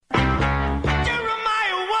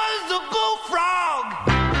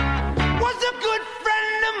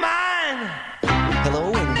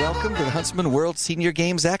Huntsman World Senior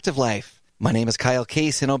Games Active Life. My name is Kyle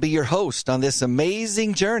Case, and I'll be your host on this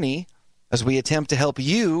amazing journey as we attempt to help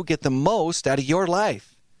you get the most out of your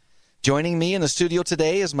life. Joining me in the studio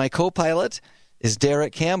today as my co-pilot is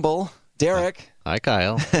Derek Campbell. Derek. Hi,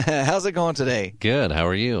 Kyle. How's it going today? Good. How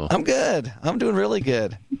are you? I'm good. I'm doing really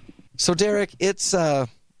good. So, Derek, it's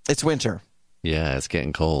winter. Yeah, it's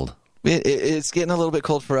getting cold. It's getting a little bit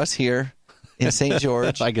cold for us here in St.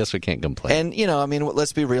 George. I guess we can't complain. And,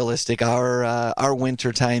 let's be realistic. Our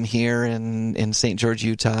winter time here in St. George,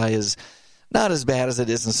 Utah is not as bad as it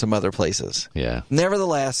is in some other places. Yeah.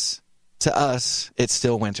 Nevertheless, to us, it's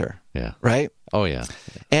still winter. Yeah. Right? Oh, yeah.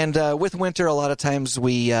 And with winter, a lot of times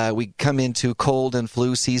we come into cold and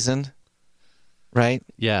flu season, right?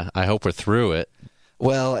 Yeah, I hope we're through it.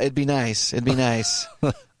 Well, it'd be nice. It'd be nice.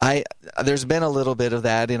 There's been a little bit of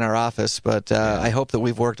that in our office, but I hope that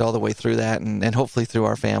we've worked all the way through that and hopefully through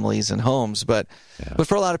our families and homes. But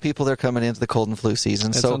for a lot of people, they're coming into the cold and flu season.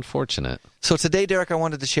 It's unfortunate. So today, Derek, I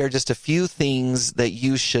wanted to share just a few things that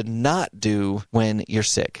you should not do when you're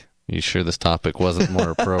sick. You sure this topic wasn't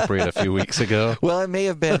more appropriate a few weeks ago? Well, it may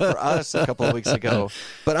have been for us a couple of weeks ago,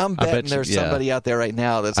 but I'm betting there's somebody out there right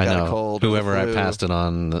now that's got a cold. Whoever I passed it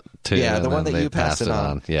on to. Yeah, the one that you passed it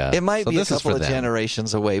on. Yeah. It might be a couple of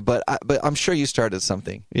generations away, but I'm sure you started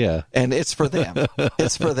something. Yeah. And it's for them.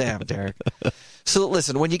 It's for them, Derek. So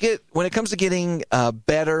listen, when it comes to getting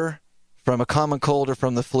better from a common cold or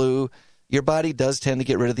from the flu, your body does tend to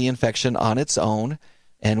get rid of the infection on its own.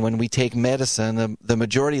 And when we take medicine, the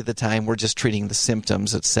majority of the time, we're just treating the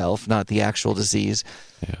symptoms itself, not the actual disease.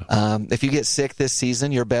 Yeah. If you get sick this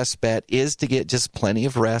season, your best bet is to get just plenty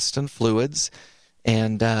of rest and fluids.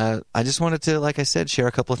 And I just wanted to, like I said, share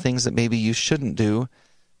a couple of things that maybe you shouldn't do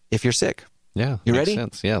if you're sick. Yeah. You ready?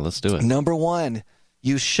 Sense. Yeah, let's do it. Number one,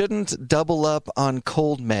 you shouldn't double up on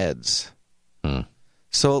cold meds.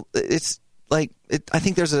 So it's I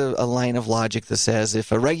think there's a line of logic that says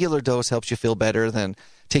if a regular dose helps you feel better, then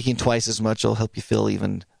taking twice as much will help you feel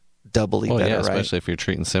even doubly better, yeah, right? Especially if you're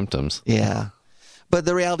treating symptoms. Yeah. But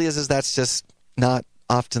the reality is that's just not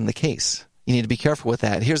often the case. You need to be careful with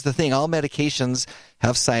that. Here's the thing. All medications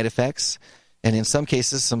have side effects, and in some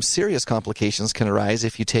cases, some serious complications can arise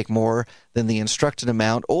if you take more than the instructed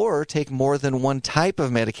amount or take more than one type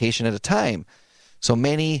of medication at a time. So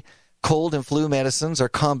many cold and flu medicines are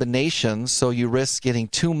combinations, so you risk getting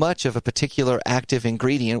too much of a particular active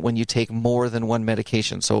ingredient when you take more than one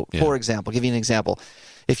medication. So, for example, I'll give you an example.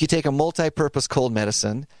 If you take a multi-purpose cold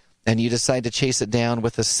medicine and you decide to chase it down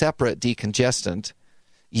with a separate decongestant,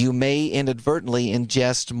 you may inadvertently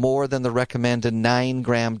ingest more than the recommended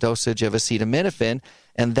 9-gram dosage of acetaminophen,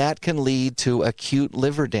 and that can lead to acute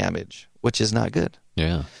liver damage, which is not good.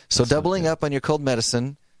 Yeah. So doubling up on your cold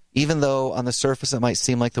medicine, even though on the surface it might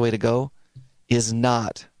seem like the way to go, is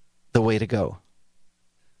not the way to go.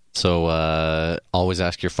 So always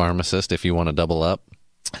ask your pharmacist if you want to double up?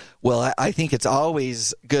 Well, I think it's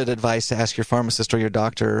always good advice to ask your pharmacist or your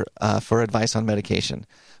doctor for advice on medication.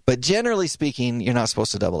 But generally speaking, you're not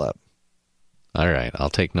supposed to double up. All right, I'll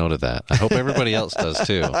take note of that. I hope everybody else does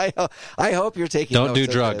too. I hope you're taking notes. Don't do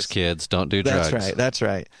drugs, kids. Don't do drugs. That's right. That's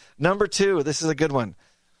right. Number 2, this is a good one.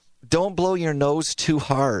 Don't blow your nose too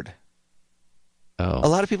hard. Oh. A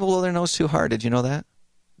lot of people blow their nose too hard. Did you know that?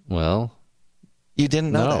 Well, you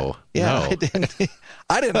didn't know that? Yeah, no. I didn't.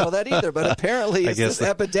 I didn't know that either, but apparently it's this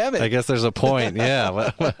epidemic. I guess there's a point,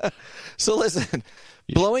 yeah. So listen,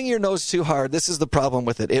 blowing your nose too hard, this is the problem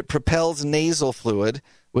with it. It propels nasal fluid,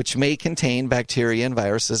 which may contain bacteria and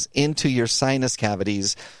viruses, into your sinus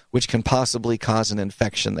cavities, which can possibly cause an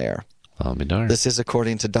infection there. I'll be darned. This is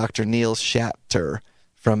according to Dr. Neil Schachter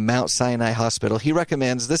from Mount Sinai Hospital. He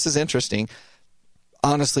recommends, this is interesting,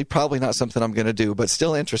 honestly, probably not something I'm going to do, but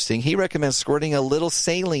still interesting. He recommends squirting a little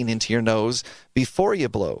saline into your nose before you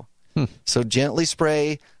blow. So gently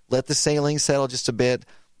spray, let the saline settle just a bit.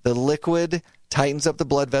 The liquid tightens up the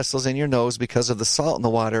blood vessels in your nose because of the salt in the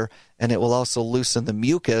water, and it will also loosen the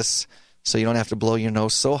mucus so you don't have to blow your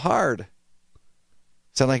nose so hard.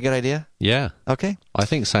 Sound like a good idea? Yeah. Okay. I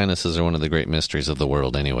think sinuses are one of the great mysteries of the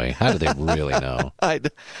world anyway. How do they really know?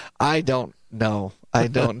 I don't know. I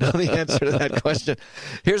don't know the answer to that question.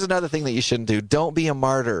 Here's another thing that you shouldn't do. Don't be a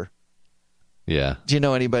martyr. Yeah. Do you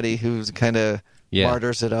know anybody who's kind of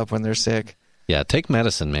martyrs it up when they're sick? Yeah, take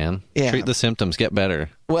medicine, man. Yeah. Treat the symptoms, get better.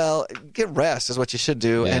 Well, get rest is what you should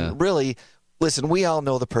do. Yeah. And really, listen, we all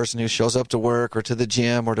know the person who shows up to work or to the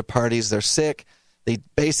gym or to parties, they're sick. They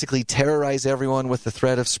basically terrorize everyone with the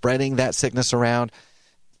threat of spreading that sickness around.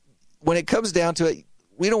 When it comes down to it,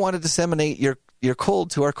 we don't want to disseminate your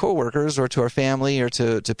cold to our coworkers or to our family or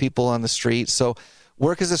to people on the street. So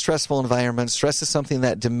Work is a stressful environment. Stress is something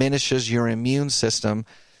that diminishes your immune system.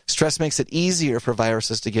 Stress makes it easier for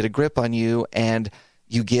viruses to get a grip on you, and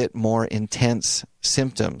you get more intense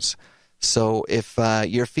symptoms. So if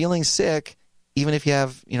you're feeling sick, even if you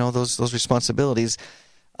have those responsibilities,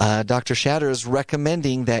 Dr. Shatter is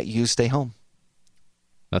recommending that you stay home.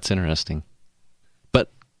 That's interesting.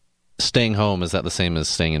 But staying home, is that the same as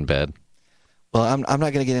staying in bed? Well, I'm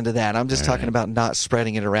not going to get into that. I'm just talking about not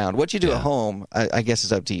spreading it around. What you do at home, I guess,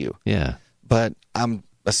 is up to you. Yeah. But I'm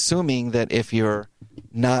assuming that if you're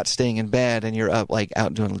not staying in bed and you're up, like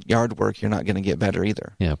out doing yard work, you're not going to get better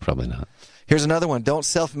either. Yeah, probably not. Here's another one. Don't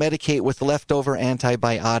self-medicate with leftover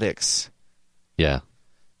antibiotics. Yeah.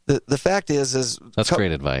 The fact is that's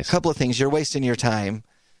great advice. A couple of things. You're wasting your time.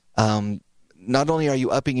 Not only are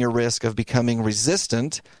you upping your risk of becoming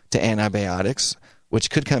resistant to antibiotics, which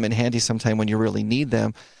could come in handy sometime when you really need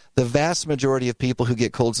them, the vast majority of people who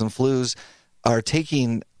get colds and flus are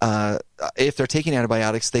taking, if they're taking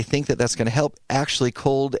antibiotics, they think that that's going to help. Actually,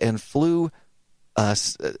 cold and flu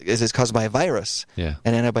is caused by a virus, and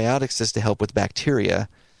antibiotics is to help with bacteria.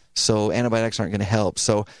 So antibiotics aren't going to help.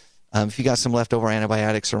 So if you got some leftover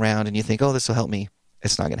antibiotics around and you think, oh, this will help me,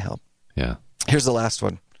 it's not going to help. Yeah. Here's the last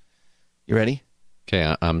one. You ready?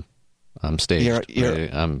 Okay, I'm staged. You're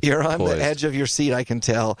on poised. the edge of your seat, I can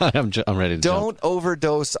tell. I'm ready to Don't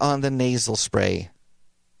overdose on the nasal spray.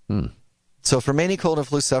 So for many cold and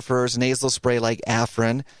flu sufferers, nasal spray like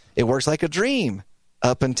Afrin, it works like a dream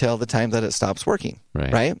up until the time that it stops working.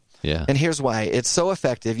 Right? Yeah. And here's why. It's so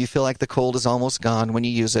effective, you feel like the cold is almost gone when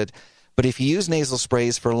you use it. But if you use nasal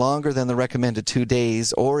sprays for longer than the recommended 2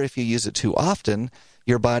 days, or if you use it too often,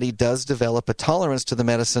 your body does develop a tolerance to the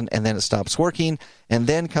medicine, and then it stops working, and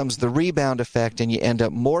then comes the rebound effect, and you end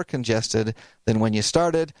up more congested than when you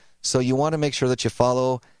started. So you want to make sure that you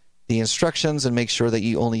follow the instructions and make sure that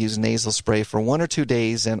you only use nasal spray for 1 or 2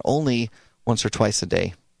 days and only once or twice a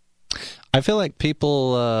day. I feel like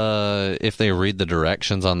people, if they read the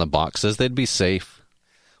directions on the boxes, they'd be safe.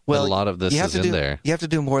 Well, a lot of this is in there. You have to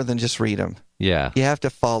do more than just read them. Yeah. You have to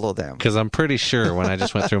follow them. Because I'm pretty sure when I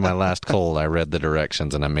just went through my last cold, I read the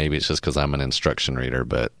directions, and maybe it's just because I'm an instruction reader,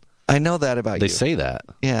 but I know that about you. They say that.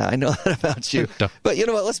 Yeah, I know that about you. But you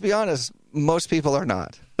know what? Let's be honest. Most people are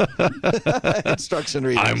not. Instruction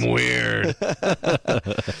readers. I'm weird.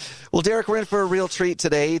 Well, Derek, we're in for a real treat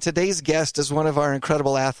today. Today's guest is one of our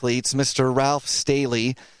incredible athletes, Mr. Ralph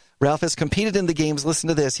Staley. Ralph has competed in the games. Listen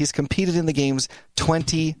to this. He's competed in the games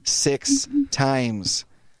 26 times.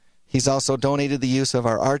 He's also donated the use of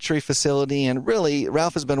our archery facility, and really,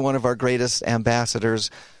 Ralph has been one of our greatest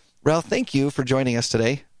ambassadors. Ralph, thank you for joining us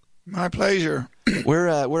today. My pleasure.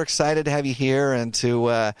 We're excited to have you here and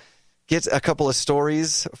to get a couple of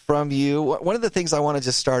stories from you. One of the things I want to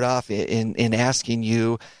just start off in asking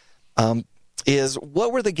you is,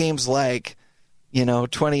 what were the games like,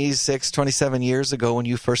 26, 27 years ago when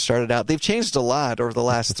you first started out? They've changed a lot over the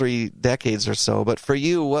last 3 decades or so, but for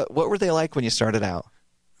you, what were they like when you started out?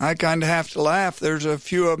 I kind of have to laugh. There's a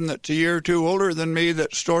few of them that's a year or two older than me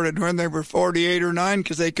that started when they were 48 or 9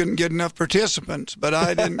 because they couldn't get enough participants, but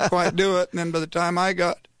I didn't quite do it. And then by the time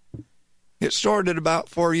it started about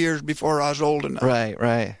 4 years before I was old enough.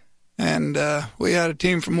 Right. And we had a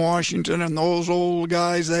team from Washington, and those old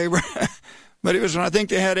guys, they were, but it was, I think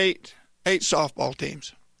they had eight softball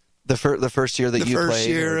teams. The first year that you played? The first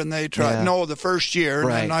year, and they tried, the first year,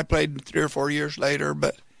 right. And I played 3 or 4 years later,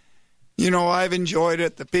 but I've enjoyed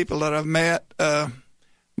it, the people that I've met,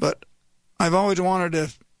 but I've always wanted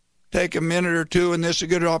to take a minute or two, and this is a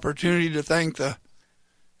good opportunity to thank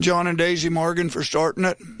John and Daisy Morgan for starting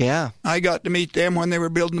it. Yeah. I got to meet them when they were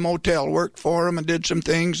building the motel, worked for them and did some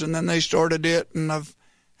things, and then they started it, and I've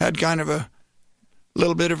had kind of a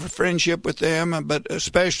little bit of a friendship with them, but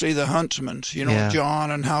especially the Huntsmans,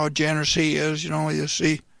 John and how generous he is. You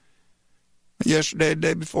see yesterday, the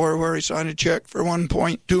day before, where he signed a check for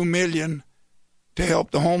 $1.2 million to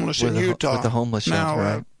help the homeless in Utah. With the homeless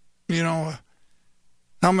shelter, right?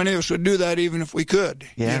 How many of us would do that even if we could?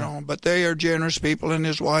 Yeah. But they are generous people, and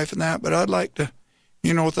his wife and that. But I'd like to,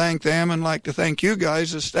 thank them, and like to thank you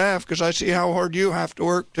guys as staff, because I see how hard you have to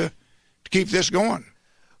work to keep this going.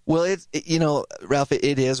 Well, Ralph,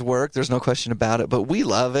 it is work. There's no question about it. But we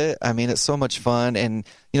love it. I mean, it's so much fun. And,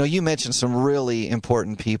 you mentioned some really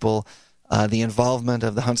important people. The involvement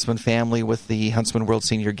of the Huntsman family with the Huntsman World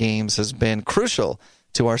Senior Games has been crucial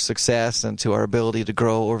to our success and to our ability to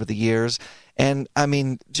grow over the years. And, I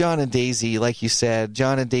mean, John and Daisy, like you said,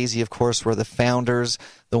 John and Daisy, of course, were the founders,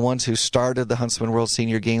 the ones who started the Huntsman World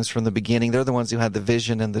Senior Games from the beginning. They're the ones who had the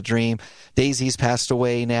vision and the dream. Daisy's passed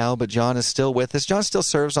away now, but John is still with us. John still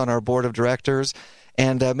serves on our board of directors.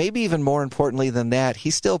 And maybe even more importantly than that, he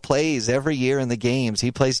still plays every year in the games.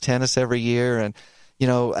 He plays tennis every year. And, you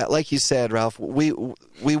know, like you said, Ralph, we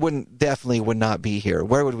definitely would not be here.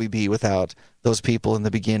 Where would we be without those people in the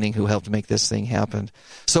beginning who helped make this thing happen?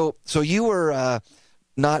 So you were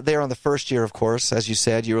not there on the first year, of course. As you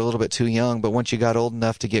said, you were a little bit too young. But once you got old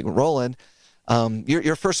enough to get rolling,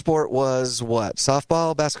 your first sport was what?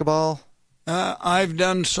 Softball, basketball? I've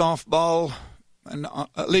done softball and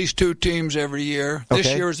at least 2 teams every year. Okay.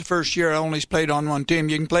 This year was the first year I only played on 1 team.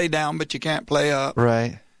 You can play down, but you can't play up.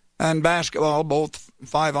 Right. And basketball, both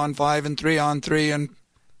 5-on-5 and 3-on-3, and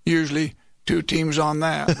usually 2 teams on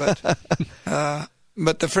that.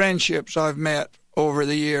 But the friendships I've met over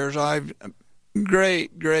the years,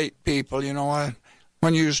 great people. You know,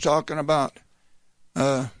 when you was talking about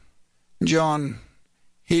John,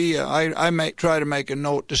 I try to make a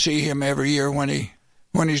note to see him every year when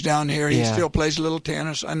he's down here. He still plays a little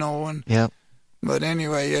tennis, I know. And yep. But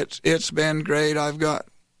anyway, it's been great. I've got,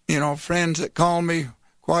 you know, friends that call me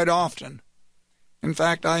quite often. In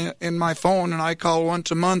fact, in my phone, and I call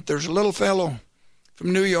once a month, there's a little fellow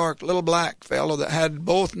from New York, little black fellow that had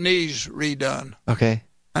both knees redone. Okay.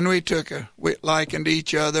 And we took a liking to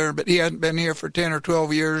each other, but he hadn't been here for 10 or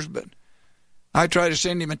 12 years, but I try to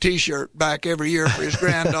send him a T-shirt back every year for his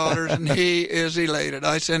granddaughters, and he is elated.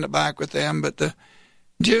 I send it back with them, but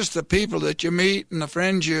just the people that you meet and the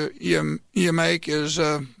friends you make is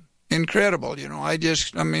incredible. You know, I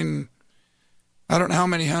don't know how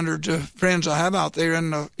many hundreds of friends I have out there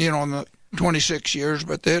in the 26 years,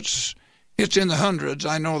 but it's in the hundreds.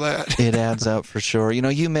 I know that. It adds up for sure. You know,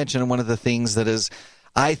 you mentioned one of the things that is,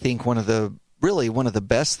 I think, one of the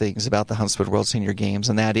best things about the Huntsman World Senior Games,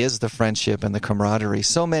 and that is the friendship and the camaraderie.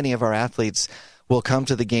 So many of our athletes will come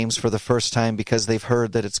to the games for the first time because they've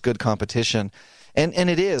heard that it's good competition. And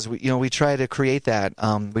it is. We try to create that.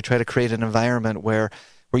 We try to create an environment where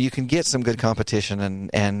you can get some good competition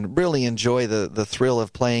and really enjoy the thrill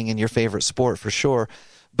of playing in your favorite sport for sure.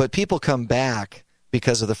 But people come back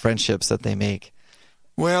because of the friendships that they make.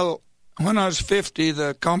 Well, when I was 50,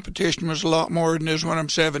 the competition was a lot more than it is when I'm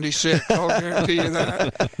 76. I'll guarantee you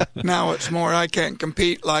that. Now it's more, I can't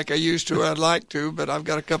compete like I used to. I'd like to, but I've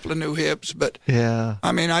got a couple of new hips. But yeah,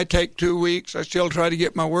 I mean, I take 2 weeks. I still try to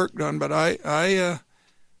get my work done, but I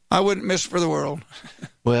wouldn't miss it for the world.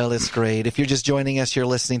 Well, it's great. If you're just joining us, you're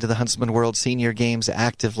listening to the Huntsman World Senior Games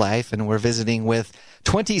Active Life, and we're visiting with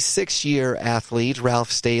 26-year athlete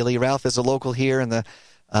Ralph Staley. Ralph is a local here in the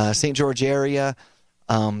St. George area.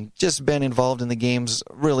 Just been involved in the games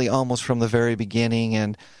really almost from the very beginning.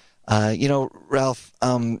 And, Ralph,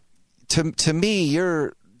 to me,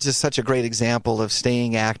 you're just such a great example of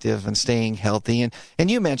staying active and staying healthy.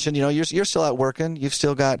 And you mentioned, you're still out working. You've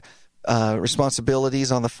still got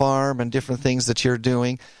responsibilities on the farm and different things that you're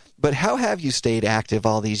doing. But how have you stayed active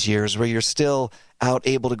all these years where you're still out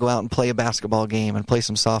able to go out and play a basketball game and play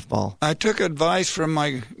some softball? I took advice from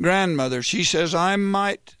my grandmother. She says I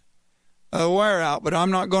might wear out, but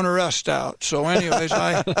I'm not going to rust out. So anyways,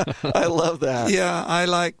 I love that. Yeah, I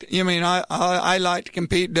like to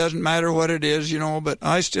compete. Doesn't matter what it is, but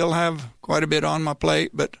I still have quite a bit on my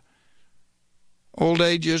plate, but old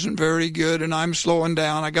age isn't very good, and I'm slowing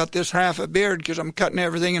down. I got this half a beard because I'm cutting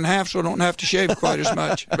everything in half so I don't have to shave quite as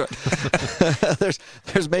much. But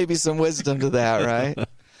there's maybe some wisdom to that, right?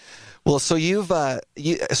 Well, so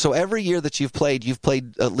so every year that you've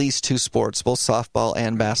played at least 2 sports, both softball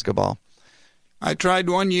and basketball. I tried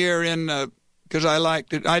 1 year because I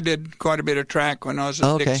liked it. I did quite a bit of track when I was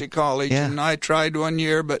at Dixie College, and I tried 1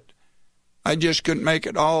 year, but I just couldn't make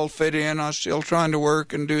it all fit in. I was still trying to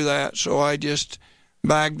work and do that, so I just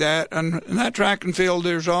bagged that. And in that track and field,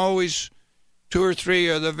 there's always 2 or 3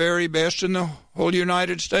 of the very best in the whole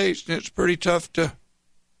United States, and it's pretty tough to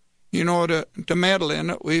medal in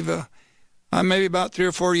it. We've maybe about 3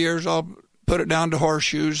 or 4 years I'll put it down to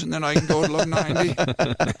horseshoes, and then I can go to 90.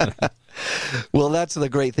 Well, that's the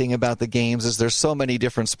great thing about the games is there's so many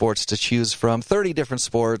different sports to choose from, 30 different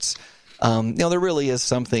sports. There really is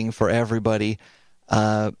something for everybody.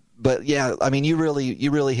 But yeah, I mean, you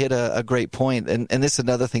really hit a great point. And this is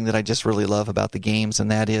another thing that I just really love about the games,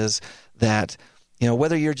 and that is that,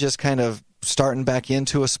 whether you're just kind of starting back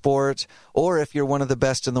into a sport or if you're one of the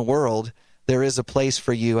best in the world, there is a place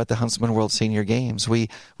for you at the Huntsman World Senior Games. We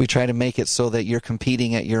try to make it so that you're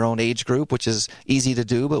competing at your own age group, which is easy to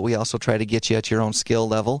do, but we also try to get you at your own skill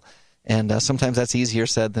level. And sometimes that's easier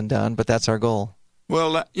said than done, but that's our goal.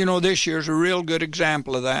 Well, this year's a real good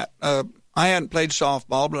example of that. I hadn't played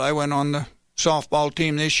softball, but I went on the softball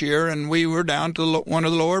team this year, and we were down to one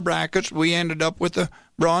of the lower brackets. We ended up with a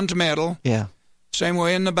bronze medal. Yeah. Same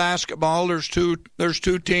way in the basketball. There's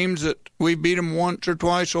two teams that we beat them once or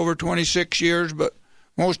twice over 26 years, but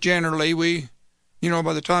most generally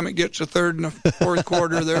by the time it gets the third and the fourth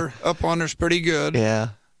quarter, they're up on us pretty good. Yeah.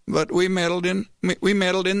 But we medaled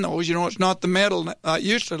in those. It's not the medal. I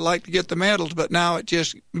used to like to get the medals, but now it's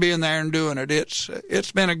just being there and doing it.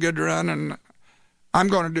 It's been a good run, and I'm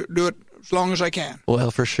going to do it as long as I can.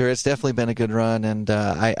 Well, for sure. It's definitely been a good run, and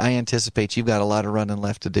I anticipate you've got a lot of running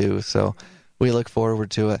left to do, so we look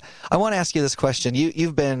forward to it. I want to ask you this question.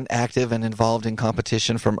 You've been active and involved in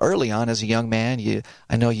competition from early on as a young man.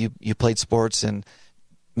 I know you played sports in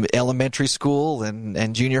elementary school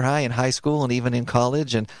and junior high and high school and even in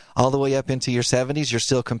college, and all the way up into your 70s, you're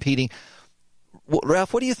still competing.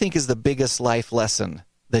 Ralph, what do you think is the biggest life lesson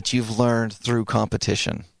that you've learned through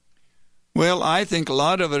competition? Well, I think a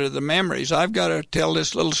lot of it are the memories. I've got to tell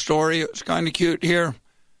this little story. It's kind of cute here.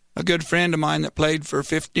 A good friend of mine that played for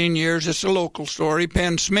 15 years, it's a local story,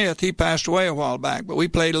 Penn Smith, he passed away a while back, but we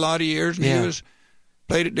played a lot of years, and he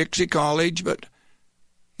played at Dixie College, but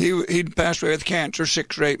he'd passed away with cancer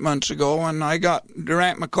 6 or 8 months ago, and I got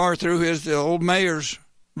Durant MacArthur, who is the old mayor's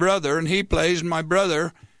brother, and he plays, and my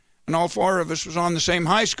brother, and all 4 of us was on the same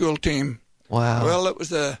high school team. Wow. Well, it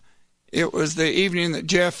was the evening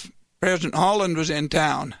that President Holland was in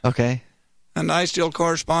town. Okay. And I still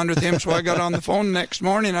correspond with him, so I got on the phone the next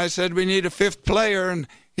morning. I said, we need a 5th player, and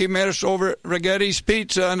he met us over at Rigetti's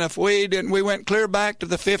Pizza, and if we didn't, we went clear back to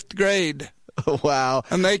the 5th grade. Wow.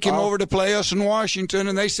 And they came over to play us in Washington,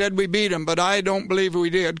 and they said we beat them, but I don't believe we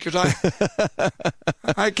did, because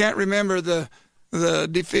I can't remember the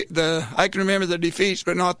defeat. I can remember the defeats,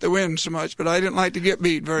 but not the wins so much. But I didn't like to get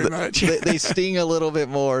beat very much. They sting a little bit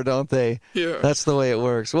more, don't they? Yeah. That's the way it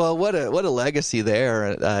works. Well, what a legacy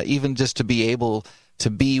there. Even just to be able to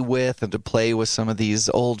be with and to play with some of these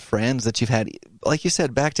old friends that you've had, like you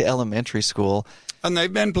said, back to elementary school. And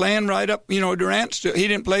they've been playing right up. Durant, he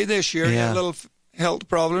didn't play this year. Yeah. He had little health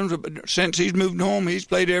problems, but since he's moved home, he's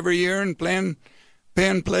played every year. And Penn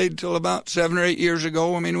played till about 7 or 8 years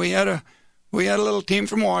ago. I mean, we had a little team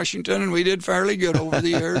from Washington, and we did fairly good over the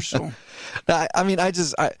years. So, I want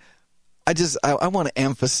to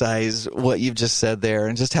emphasize what you've just said there,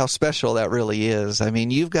 and just how special that really is. I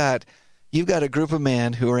mean, you've got a group of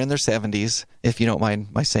men who are in their 70s, if you don't mind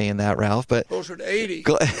my saying that, Ralph. But closer to 80.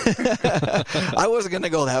 I wasn't going to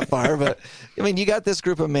go that far, but I mean, you got this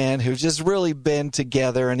group of men who've just really been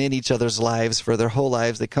together and in each other's lives for their whole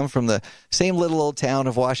lives. They come from the same little old town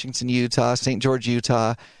of Washington, Utah, St. George,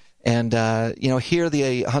 Utah. And, here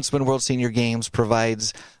the Huntsman World Senior Games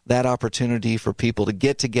provides that opportunity for people to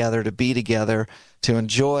get together, to be together, to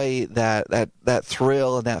enjoy that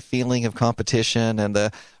thrill and that feeling of competition and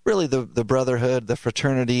the brotherhood, the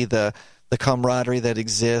fraternity, the camaraderie that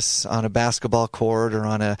exists on a basketball court or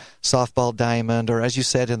on a softball diamond or, as you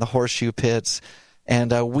said, in the horseshoe pits.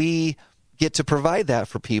 And we get to provide that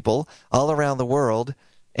for people all around the world.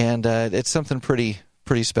 And it's something pretty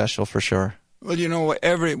special for sure. Well,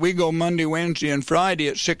 we go Monday, Wednesday, and Friday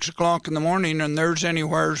at 6 o'clock in the morning, and there's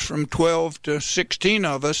anywhere from 12 to 16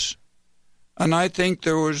 of us. And I think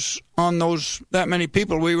there was on that many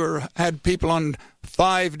people. We had people on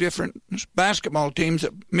 5 different basketball teams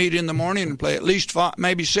that meet in the morning and play. At least 5,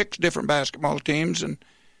 maybe 6 different basketball teams, and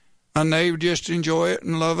they just enjoy it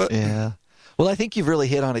and love it. Yeah. Well, I think you've really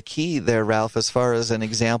hit on a key there, Ralph, as far as an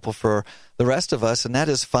example for the rest of us, and that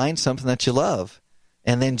is find something that you love.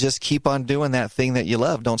 And then just keep on doing that thing that you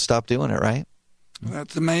love. Don't stop doing it, right?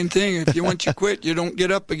 That's the main thing. Once you quit, you don't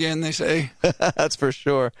get up again, they say. That's for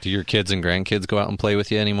sure. Do your kids and grandkids go out and play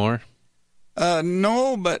with you anymore?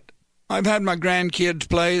 No, but I've had my grandkids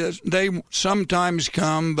play. They sometimes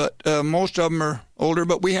come, but most of them are older.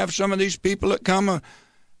 But we have some of these people that come, and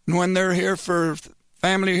when they're here for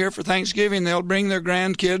family here for Thanksgiving, they'll bring their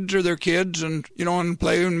grandkids or their kids and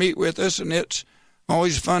play and meet with us, and it's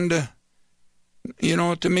always fun to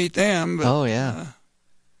meet them. But, oh yeah,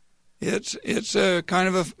 it's a kind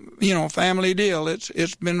of a family deal.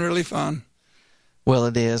 It's been really fun. Well,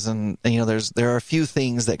 it is, and there are a few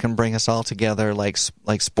things that can bring us all together, like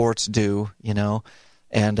sports do,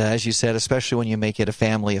 and as you said, especially when you make it a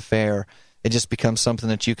family affair, it just becomes something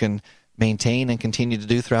that you can maintain and continue to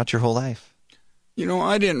do throughout your whole life.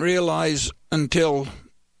 I didn't realize until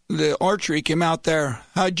the archery came out there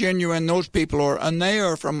how genuine those people are, and they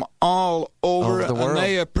are from all over the world. And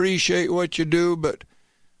they appreciate what you do. But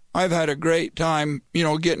I've had a great time,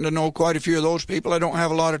 getting to know quite a few of those people. I don't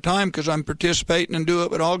have a lot of time because I'm participating and do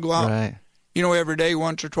it, but I'll go out, right, every day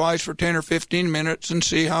once or twice for 10 or 15 minutes and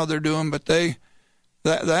see how they're doing. But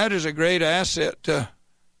that is a great asset to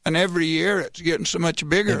and every year it's getting so much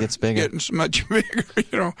bigger. It gets bigger. Getting so much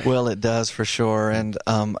bigger, Well, it does for sure. And,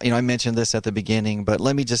 I mentioned this at the beginning, but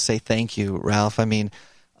let me just say thank you, Ralph. I mean,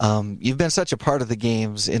 you've been such a part of the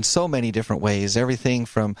games in so many different ways, everything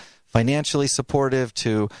from financially supportive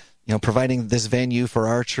to, providing this venue for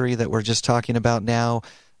archery that we're just talking about now,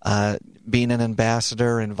 being an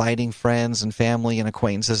ambassador, inviting friends and family and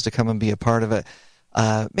acquaintances to come and be a part of it.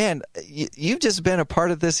 Man, you've just been a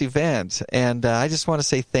part of this event, and I just want to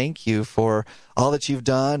say thank you for all that you've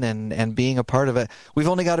done and being a part of it. We've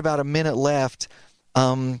only got about a minute left.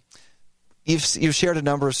 You've shared a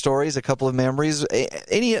number of stories, a couple of memories.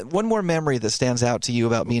 One more memory that stands out to you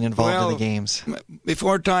about being involved in the games?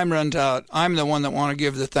 Before time runs out, I'm the one that want to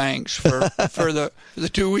give the thanks for for the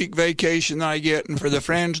 2-week vacation that I get, and for the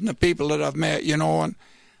friends and the people that I've met.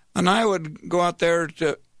 And I would go out there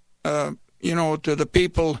to to the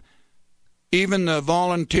people, even the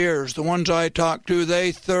volunteers, the ones I talk to,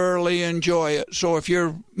 they thoroughly enjoy it. So if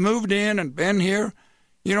you're moved in and been here,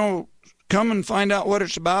 come and find out what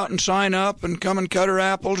it's about and sign up and come and cut our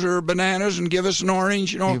apples or bananas and give us an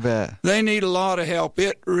orange. You bet. They need a lot of help.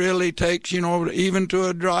 It really takes, even to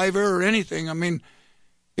a driver or anything. I mean,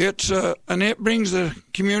 it's and it brings the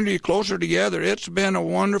community closer together. It's been a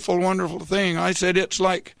wonderful, wonderful thing. I said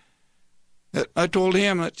I told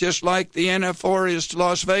him it's just like the NF4 is to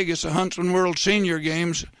Las Vegas, the Huntsman World Senior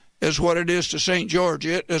Games is what it is to St. George.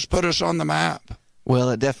 It has put us on the map. Well,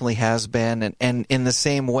 it definitely has been, and in the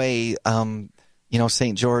same way,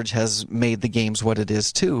 St. George has made the games what it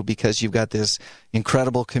is too, because you've got this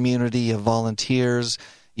incredible community of volunteers.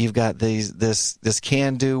 You've got this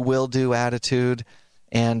can-do, will-do attitude,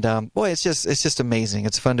 and it's just amazing.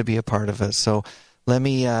 It's fun to be a part of it. So let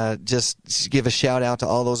me just give a shout out to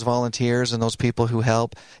all those volunteers and those people who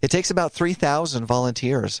help. It takes about 3,000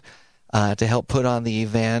 volunteers to help put on the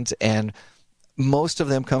event, and most of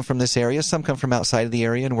them come from this area. Some come from outside of the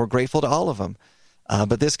area, and we're grateful to all of them.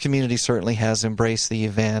 But this community certainly has embraced the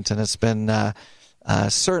event, and it's been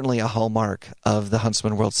certainly a hallmark of the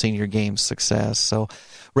Huntsman World Senior Games success. So,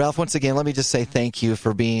 Ralph, once again, let me just say thank you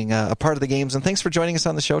for being a part of the games, and thanks for joining us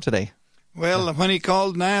on the show today. Well, when he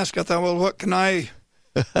called and asked, I thought, well, what can I,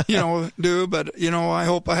 do? But, I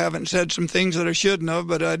hope I haven't said some things that I shouldn't have,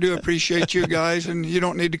 but I do appreciate you guys, and you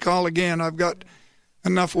don't need to call again. I've got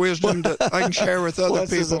enough wisdom that I can share with other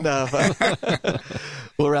people. Is enough.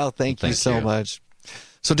 Well, Ralph, thank you so much.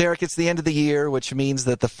 So, Derek, it's the end of the year, which means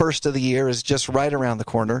that the first of the year is just right around the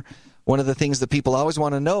corner. One of the things that people always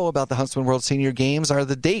want to know about the Huntsman World Senior Games are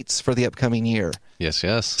the dates for the upcoming year. Yes.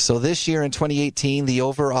 So this year in 2018, the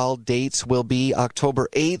overall dates will be October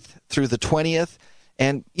 8th through the 20th.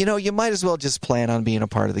 And, you might as well just plan on being a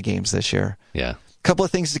part of the games this year. Yeah. Couple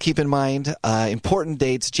of things to keep in mind. Important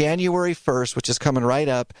dates. January 1st, which is coming right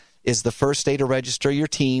up, is the first day to register your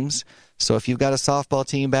teams. So if you've got a softball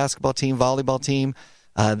team, basketball team, volleyball team,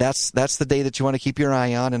 that's the day that you want to keep your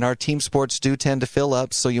eye on. And our team sports do tend to fill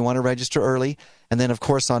up, so you want to register early. And then, of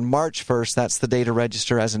course, on March 1st, that's the day to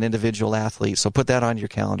register as an individual athlete. So put that on your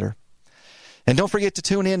calendar. And don't forget to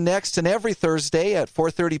tune in next and every Thursday at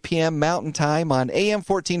 4:30 p.m. Mountain Time on AM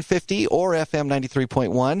 1450 or FM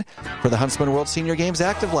 93.1 for the Huntsman World Senior Games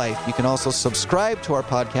Active Life. You can also subscribe to our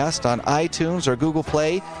podcast on iTunes or Google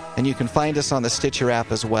Play, and you can find us on the Stitcher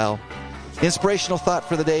app as well. Inspirational thought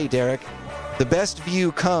for the day, Derek. The best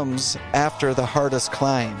view comes after the hardest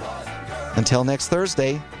climb. Until next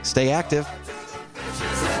Thursday, stay active.